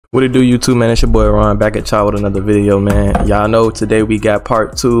What it do, YouTube, man? It's your boy Ron back at y'all with another video, man. Y'all know today we got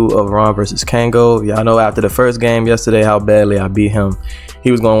part 2 of Ron versus Kango. Y'all know after the first game yesterday how badly I beat him.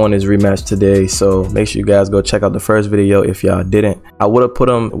 He was going to win his rematch today, so make sure you guys go check out the first video if y'all didn't. I would have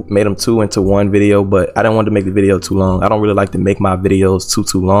made them 2 into 1 video, but I didn't want to make the video too long. I don't really like to make my videos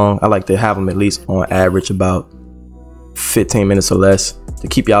too long. I like to have them at least on average about 15 minutes or less to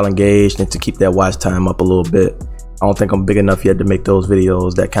keep y'all engaged and to keep that watch time up a little bit. I don't think I'm big enough yet to make those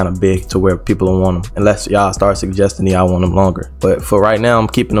videos that kind of big to where people don't want them, unless y'all start suggesting y'all want them longer. But for right now, I'm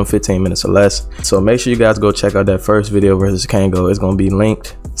keeping them 15 minutes or less. So make sure you guys go check out that first video versus Kango. It's going to be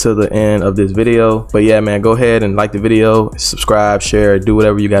linked to the end of this video. But yeah, man, go ahead and like the video, subscribe, share, do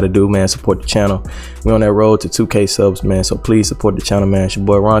whatever you got to do, man. Support the channel. We're on that road to 2K subs, man. So please support the channel, man. It's your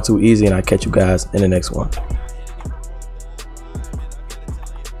boy RON2EZY, and I'll catch you guys in the next one.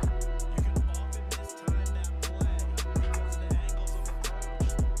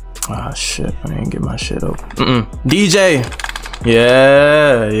 Ah, shit, I didn't get my shit open. DJ!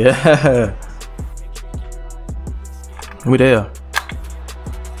 Yeah. We there.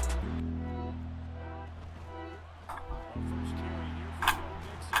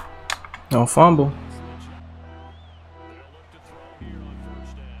 Don't fumble.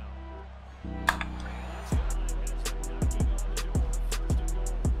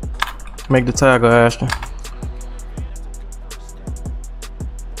 Make the tackle, Ashton.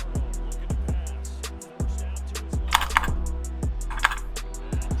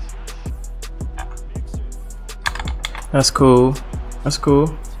 That's cool. That's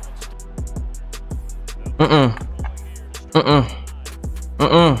cool.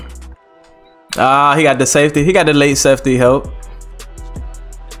 Ah, he got the safety. He got the late safety help.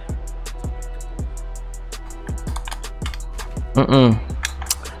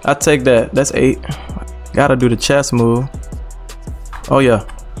 I take that. That's 8. Gotta do the chest move. Oh yeah.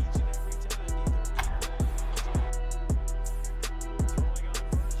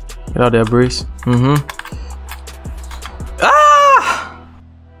 Get out there, Breeze.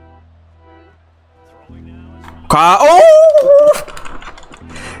 Oh!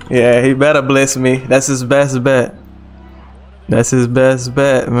 Yeah, he better blitz me. That's his best bet. That's his best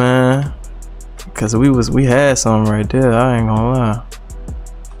bet, man. Cause we had something right there. I ain't gonna lie.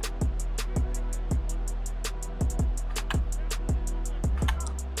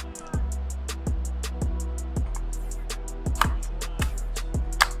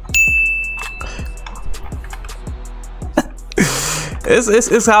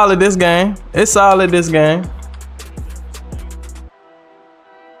 It's solid this game. It's solid this game.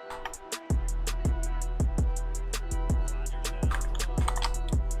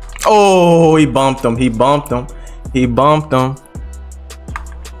 Oh, he bumped him. He bumped him. He bumped him.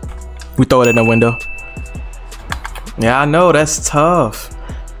 We throw it in the window. Yeah, I know. That's tough.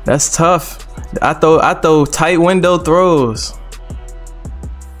 That's tough. I throw tight window throws.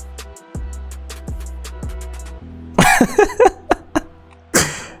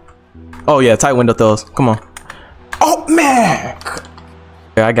 Oh yeah, tight window throws. Come on. Oh man.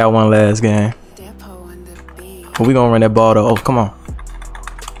 Yeah, I got one last game. We gonna run that ball though. Oh, come on.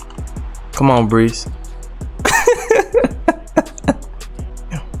 Come on, Breeze.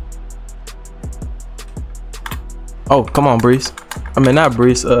 Oh, come on, Breeze. I mean, not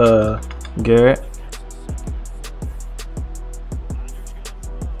Breeze, Garrett.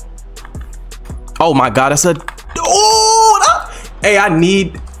 Oh my God, that's a... Oh! Hey, I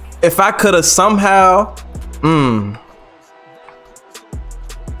need... If I could have somehow...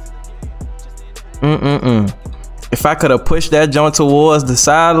 If I could have pushed that joint towards the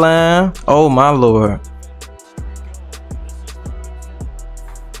sideline, oh my Lord.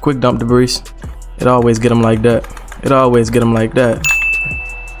 Quick dump to Breeze. It always get him like that. It always get him like that.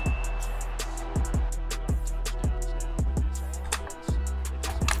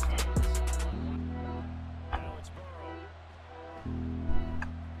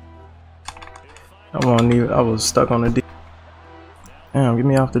 I was stuck on the D. Damn, get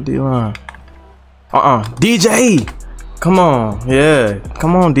me off the D line. DJ! Come on, yeah.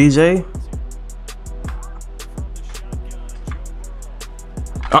 Come on, DJ.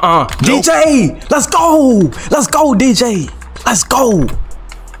 DJ! Let's go! Let's go, DJ! Let's go!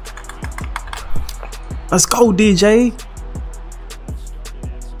 Let's go, DJ!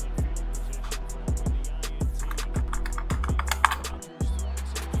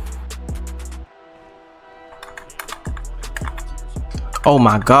 Oh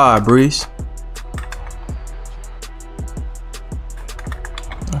my God, Breeze.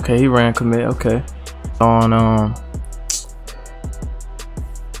 Okay, he ran commit. Okay. On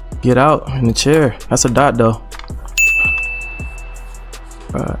get out in the chair. That's a dot though.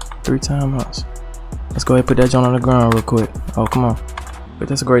 3 timeouts. Let's go ahead and put that joint on the ground real quick. Oh, come on. But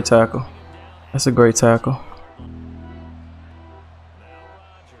that's a great tackle. That's a great tackle.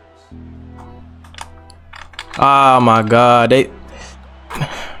 Oh my God.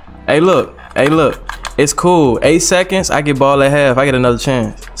 Hey, look. It's cool. 8 seconds. I get ball at half. I get another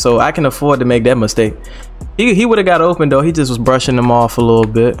chance. So I can afford to make that mistake. He would have got open though. He just was brushing them off a little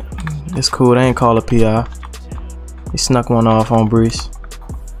bit. It's cool. They ain't call a PI. He snuck one off on Brees.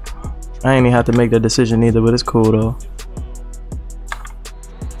 I ain't even have to make that decision either, but it's cool though.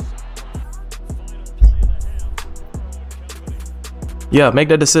 Yeah, make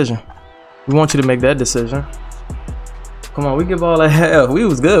that decision. We want you to make that decision. Come on, we give all that half. We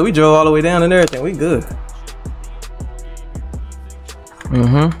was good. We drove all the way down and everything. We good.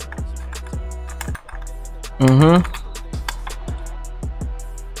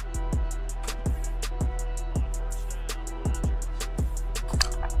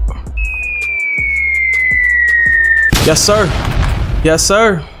 Yes, sir. Yes,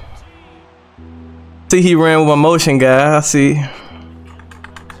 sir. See, he ran with my motion guy. I see.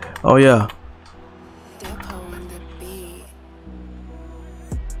 Oh, yeah.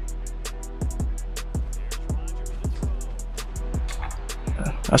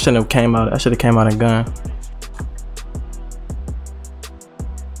 I shouldn't have came out. I should have came out and gun.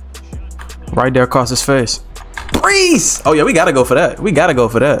 Right there across his face. Breeze! Oh, yeah, we got to go for that. We got to go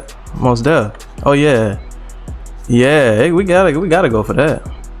for that. Most there. Oh, yeah. Yeah, hey, we gotta go for that.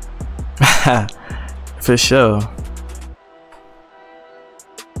 For sure.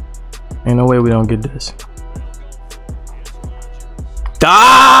 Ain't no way we don't get this.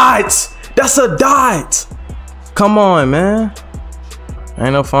 Dot! That's a dot! Come on, man.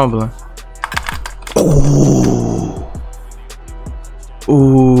 Ain't no fumbling. Ooh.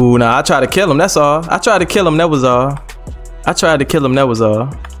 Ooh, nah, I tried to kill him, that's all. I tried to kill him, that was all. I tried to kill him, that was all.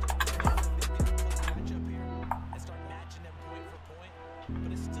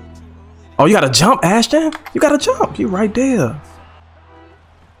 Oh, you gotta jump, Ashton? You gotta jump. You right there.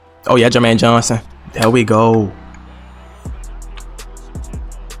 Oh, yeah, Jermaine Johnson. There we go.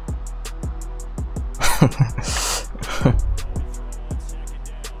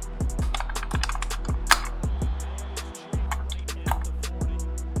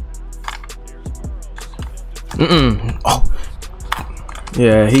 Oh.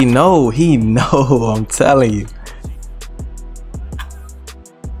 Yeah, he know. I'm telling you.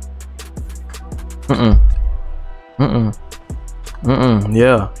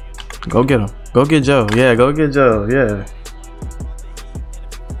 Yeah. Go get him. Go get Joe. Yeah, go get Joe. Yeah.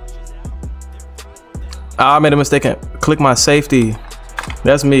 I made a mistake and click my safety.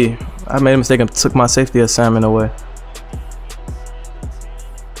 That's me. I made a mistake and took my safety assignment away.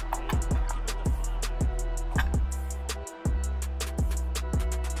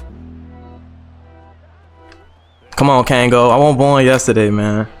 Come on, Kango. I wasn't born yesterday,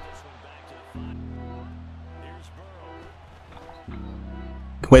 man.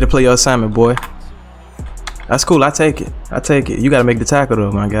 Way to play your assignment, boy. That's cool. I take it. I take it. You gotta make the tackle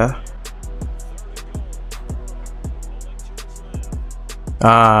though, my guy.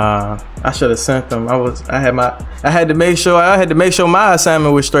 I should have sent them. I had to make sure my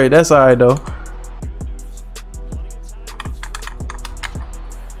assignment was straight. That's alright though.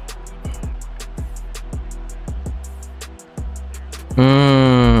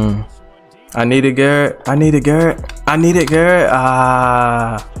 I needed Garrett. I needed Garrett.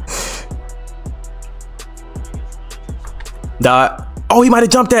 Dot. Oh, he might have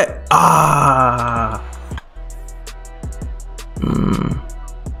jumped that.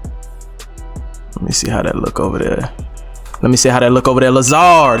 Let me see how that look over there.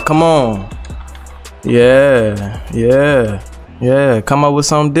 Lazard, come on. Yeah. Come up with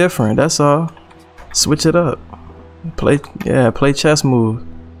something different. That's all. Switch it up. Play chess move.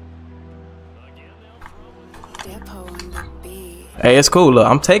 Hey, it's cool. Look,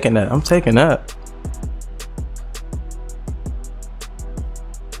 I'm taking that.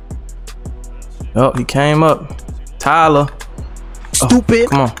 Oh, he came up. Tyler. Stupid.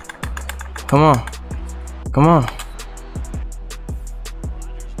 Oh, come on.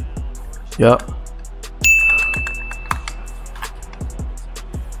 Yup.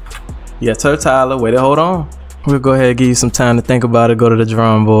 Yeah, Tyler. Wait, hold on. We'll go ahead and give you some time to think about it. Go to the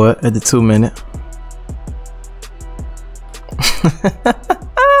drawing board at the 2 minute.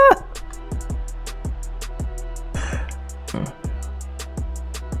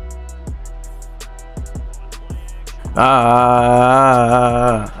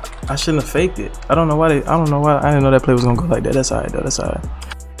 I shouldn't have faked it. I don't know why. I didn't know that play was gonna go like that. That's alright though. That's alright.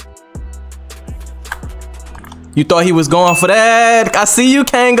 You thought he was going for that. I see you,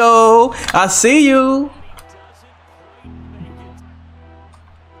 Kango. I see you.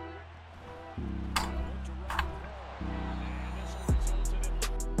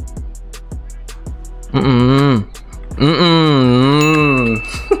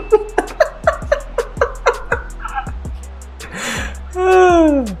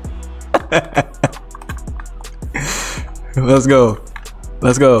 Let's go.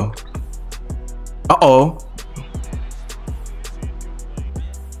 Let's go. Uh-oh.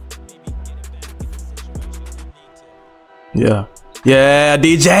 Yeah. Yeah,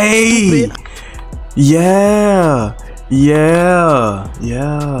 DJ. Yeah. Yeah.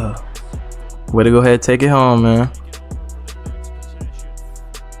 Yeah. Way to go ahead, take it home, man.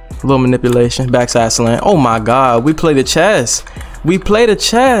 A little manipulation, backside slant. Oh my God, we play the chess. We play the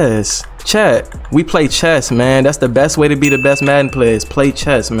chess. Chat, we play chess, man. That's the best way to be the best Madden players. Play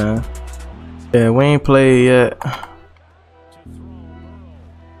chess, man. Yeah, we ain't played yet.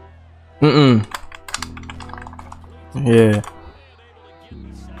 Yeah.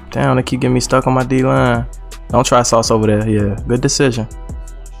 Damn, they keep getting me stuck on my D-line. Don't try sauce over there. Yeah, good decision.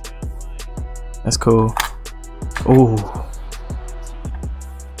 That's cool. Ooh.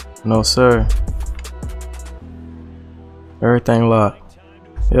 No, sir. Everything locked.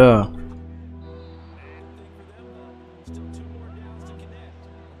 Yeah.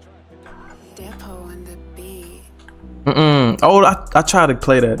 Oh, I tried to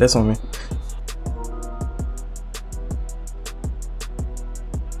play that. That's on me.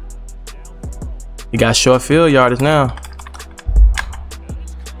 You got short field yardage now.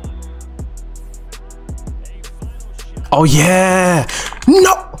 Oh yeah!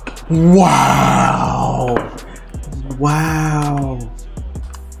 No! Wow! Wow!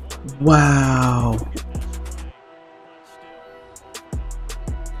 Wow!